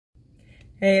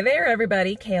Hey there,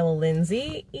 everybody. Kayla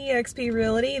Lindsay, eXp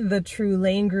Realty, the True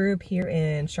Lane Group here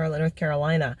in Charlotte, North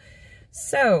Carolina.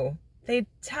 So, they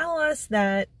tell us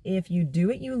that if you do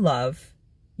what you love,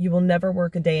 you will never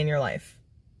work a day in your life.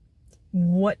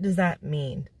 What does that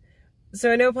mean?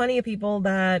 So, I know plenty of people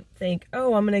that think,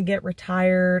 oh, I'm going to get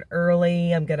retired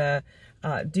early. I'm going to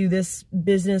do this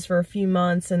business for a few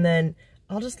months and then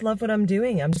I'll just love what I'm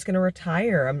doing. I'm just going to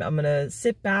retire. I'm going to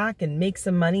sit back and make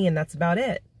some money and that's about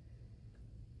it.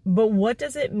 But what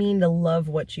does it mean to love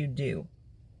what you do?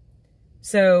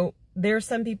 So there's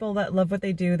some people that love what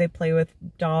they do. They play with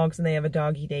dogs and they have a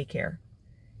doggy daycare.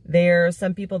 There's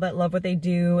some people that love what they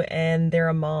do and they're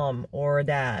a mom or a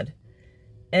dad.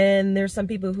 And there's some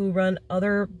people who run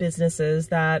other businesses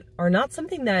that are not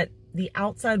something that the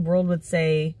outside world would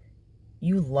say,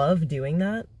 you love doing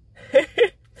that?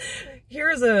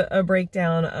 Here's a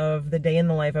breakdown of the day in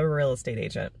the life of a real estate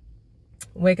agent.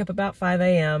 Wake up about 5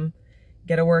 a.m.,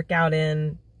 get a workout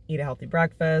in, eat a healthy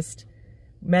breakfast,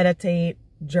 meditate,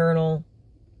 journal,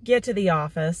 get to the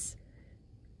office,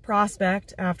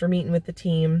 prospect after meeting with the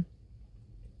team,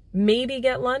 maybe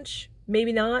get lunch,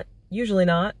 maybe not, usually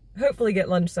not, hopefully get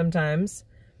lunch sometimes,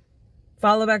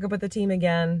 follow back up with the team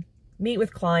again, meet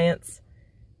with clients,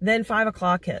 then 5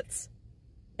 o'clock hits.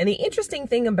 And the interesting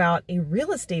thing about a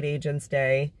real estate agent's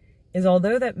day is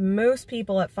although that most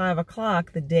people at 5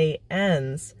 o'clock the day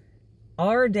ends,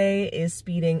 our day is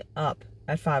speeding up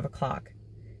at 5 o'clock.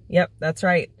 Yep, that's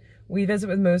right. We visit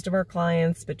with most of our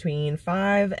clients between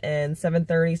 5 and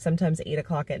 7:30, sometimes 8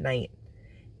 o'clock at night.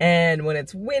 And when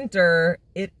it's winter,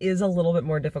 it is a little bit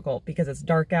more difficult because it's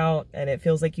dark out and it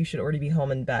feels like you should already be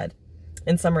home in bed.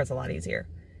 In summer, it's a lot easier.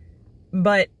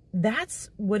 But that's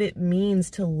what it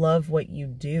means to love what you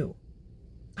do.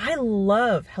 I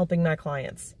love helping my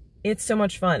clients. It's so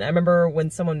much fun. I remember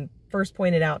when someone first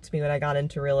pointed out to me when I got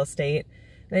into real estate,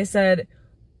 they said,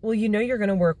 well, you know you're going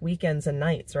to work weekends and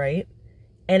nights, right?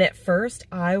 And at first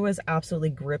I was absolutely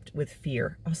gripped with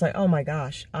fear. I was like, oh my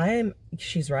gosh,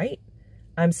 she's right.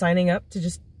 I'm signing up to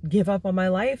just give up on my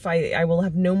life. I will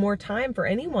have no more time for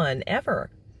anyone ever.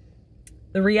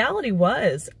 The reality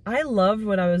was I loved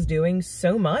what I was doing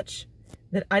so much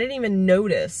that I didn't even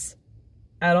notice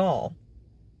at all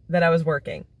that I was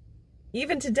working.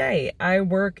 Even today, I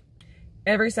work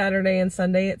every Saturday and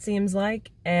Sunday, it seems like,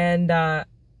 and I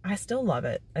still love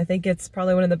it. I think it's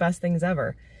probably one of the best things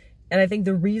ever. And I think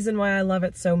the reason why I love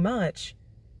it so much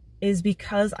is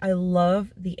because I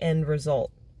love the end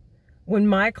result. When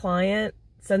my client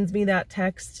sends me that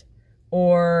text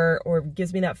or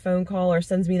gives me that phone call or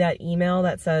sends me that email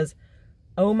that says,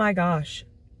 oh my gosh,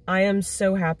 I am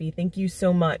so happy. Thank you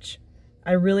so much.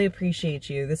 I really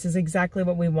appreciate you. This is exactly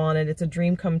what we wanted. It's a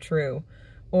dream come true.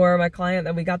 Or my client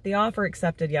that we got the offer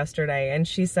accepted yesterday and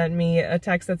she sent me a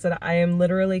text that said, I am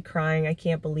literally crying. I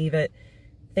can't believe it.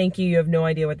 Thank you. You have no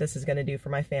idea what this is going to do for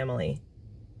my family.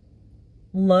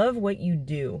 Love what you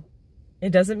do. It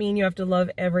doesn't mean you have to love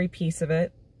every piece of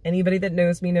it. Anybody that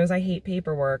knows me knows I hate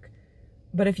paperwork.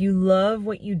 But if you love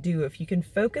what you do, if you can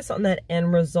focus on that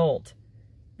end result,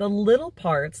 the little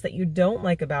parts that you don't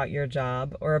like about your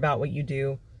job or about what you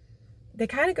do, they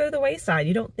kind of go to the wayside.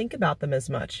 You don't think about them as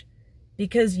much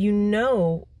because you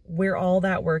know where all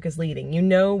that work is leading. You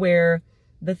know where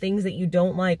the things that you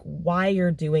don't like, why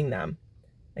you're doing them.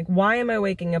 Like, why am I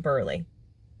waking up early?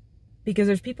 Because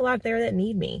there's people out there that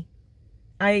need me.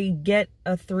 I get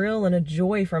a thrill and a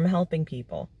joy from helping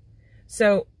people.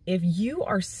 So if you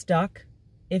are stuck,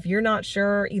 if you're not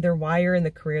sure either why you're in the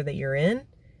career that you're in,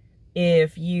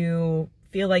 if you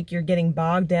feel like you're getting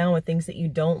bogged down with things that you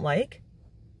don't like,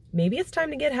 maybe it's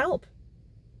time to get help.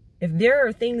 If there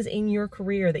are things in your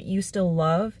career that you still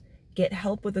love, get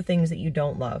help with the things that you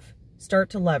don't love.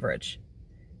 Start to leverage.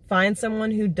 Find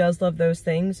someone who does love those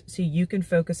things so you can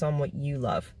focus on what you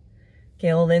love.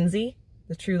 Kayla Lindsay,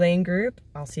 the True Lane Group.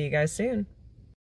 I'll see you guys soon.